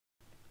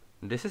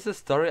This is a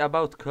story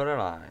about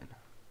Coraline.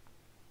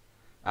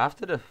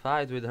 After the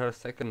fight with her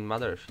second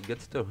mother, she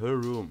gets to her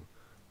room,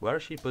 where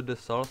she put the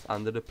souls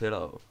under the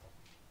pillow.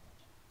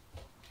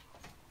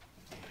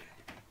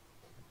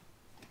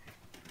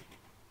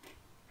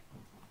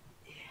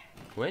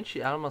 When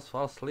she almost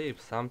fell asleep,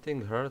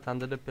 something hurt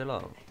under the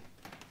pillow.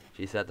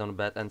 She sat on the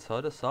bed and saw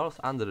the souls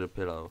under the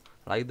pillow,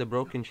 like the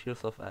broken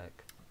shields of egg.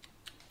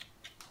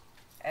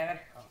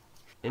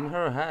 In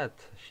her head,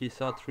 she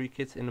saw three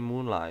kids in the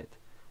moonlight,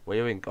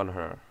 waving on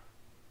her.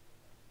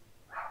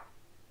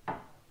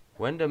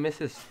 When the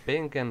Mrs.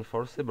 Pink and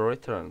Forcible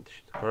returned,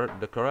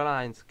 the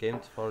Coralines came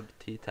for the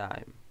tea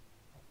time.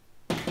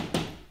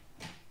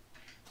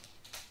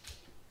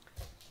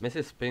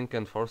 Mrs. Pink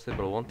and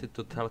Forcible wanted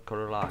to tell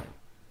Coraline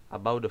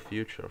about the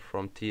future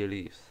from tea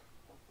leaves.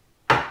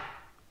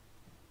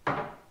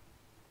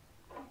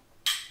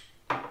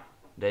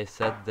 They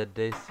said that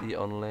they see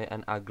only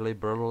an ugly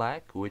bird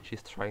leg which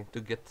is trying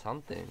to get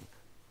something.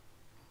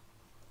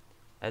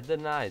 At the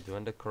night,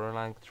 when the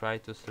Coraline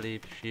tried to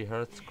sleep, she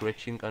heard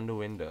scratching on the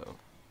window.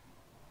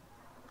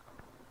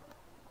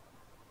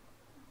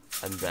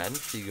 And then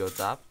she got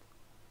up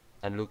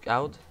and looked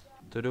out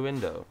to the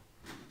window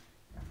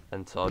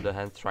and saw the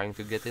hand trying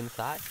to get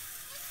inside.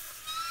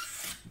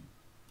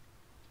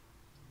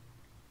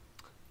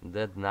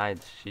 That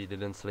night she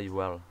didn't sleep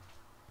well.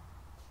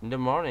 In the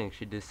morning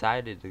she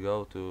decided to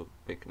go to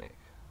picnic.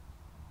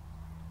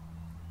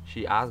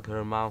 She asked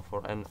her mom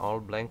for an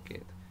old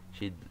blanket.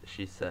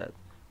 She said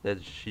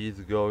that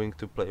she's going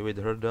to play with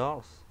her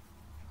dolls.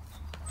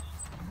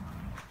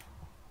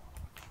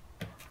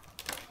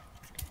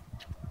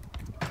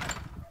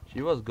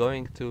 She was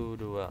going to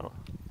the well.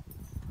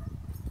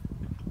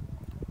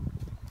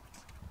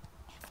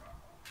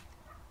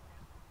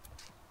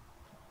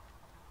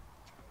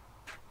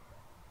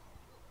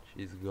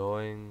 She's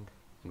going,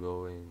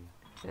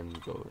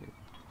 and going.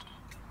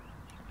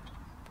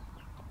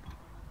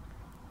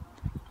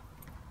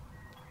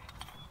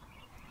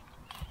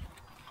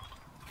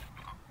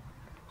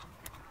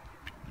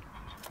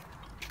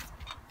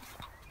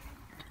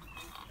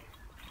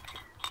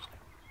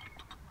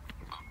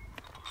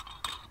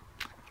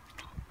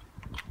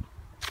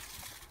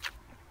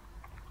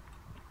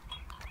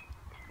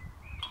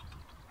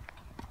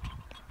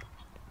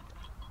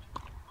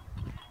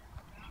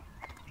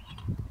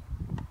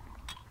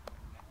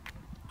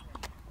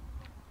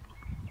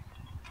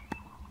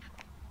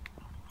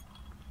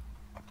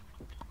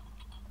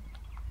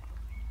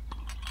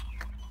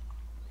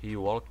 He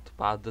walked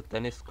past the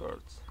tennis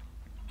courts.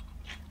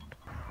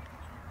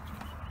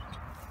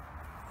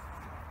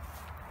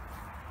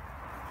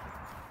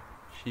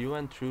 She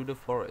went through the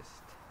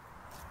forest.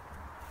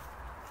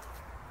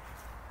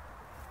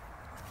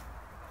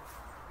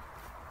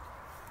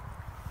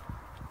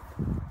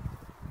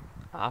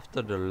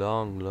 After the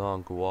long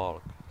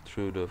walk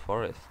through the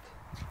forest,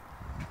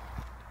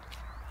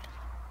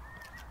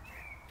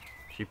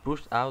 she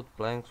pushed out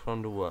planks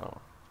from the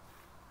well.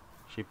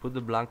 She put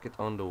the blanket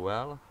on the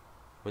well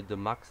with the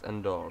mugs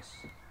and dolls.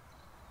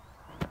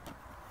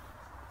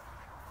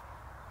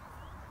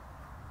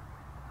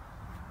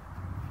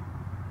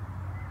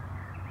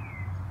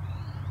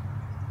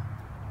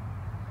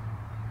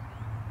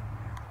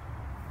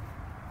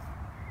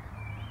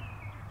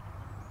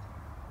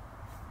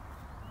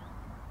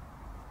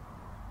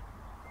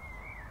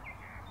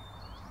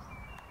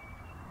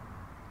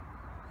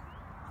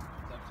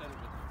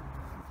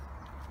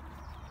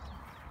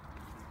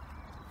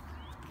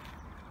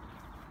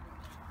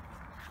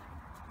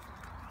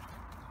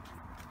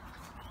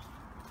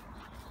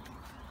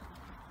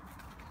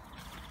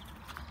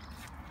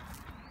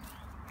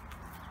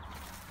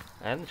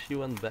 And she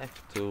went back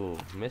to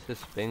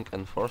Mrs. Pink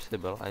and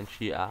Forcible and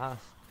she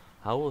asked,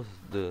 how was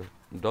the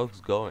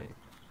dogs going?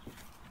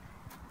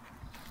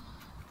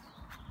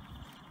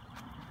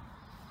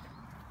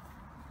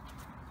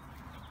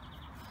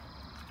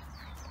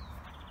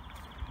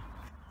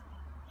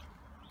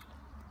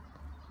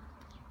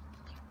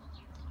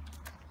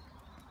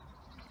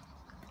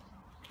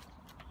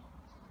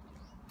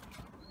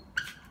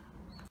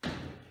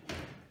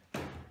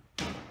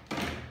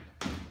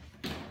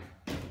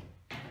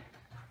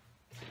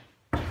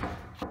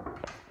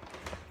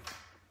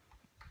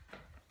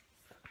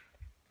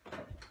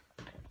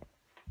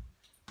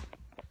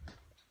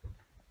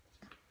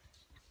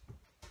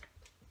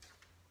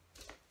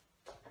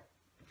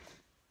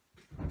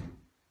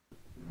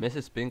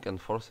 Mrs. Pink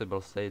and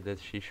Forcible say that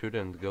she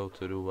shouldn't go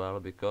to the well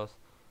because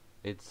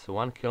it's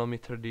 1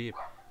 kilometer deep.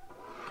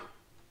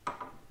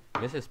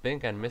 Mrs.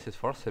 Pink and Mrs.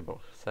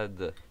 Forcible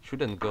said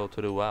shouldn't go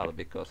to the well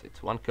because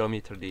it's 1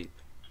 kilometer deep.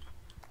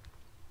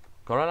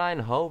 Coraline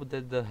hoped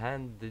that the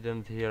hand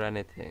didn't hear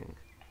anything.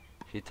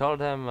 She told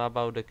them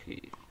about the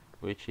key,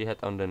 which she had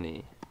on the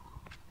knee.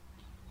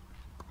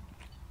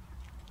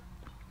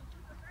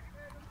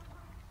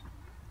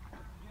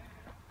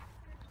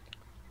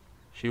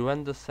 She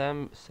went the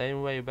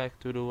same way back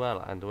to the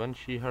well, and when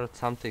she heard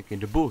something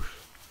in the bush,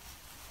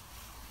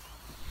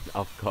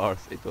 of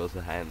course it was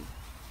a hand.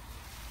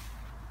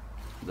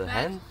 The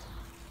hand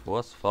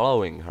was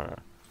following her.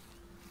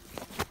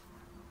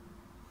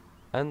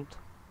 And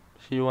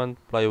she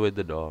went play with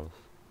the dolls.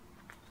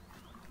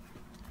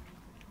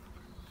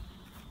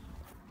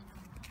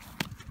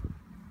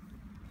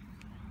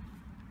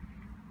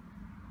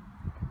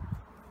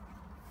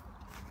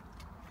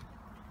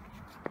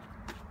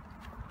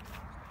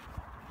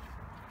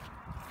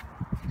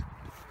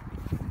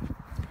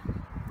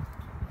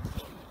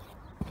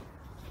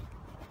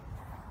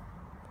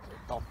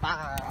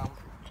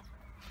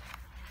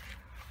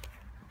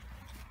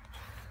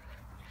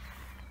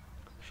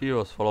 She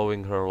was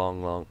following her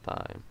long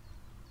time.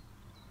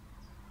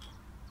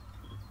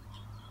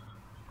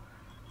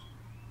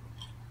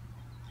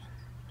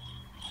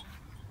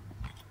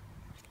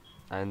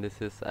 And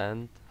this is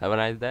end. Have a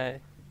nice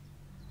day.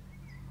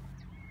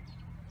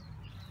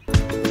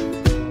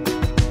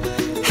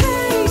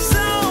 Hey,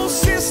 soul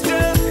sister,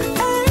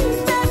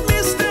 ain't that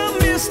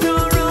Mr.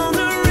 on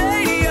the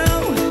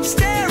radio?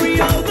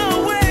 Stereo, the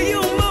way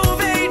you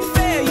move ain't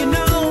fair, you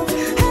know.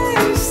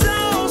 Hey,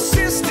 soul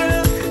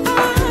sister,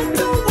 I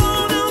don't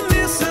wanna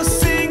miss a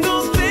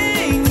single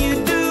thing you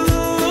do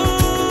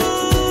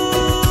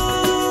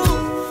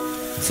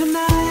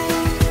tonight.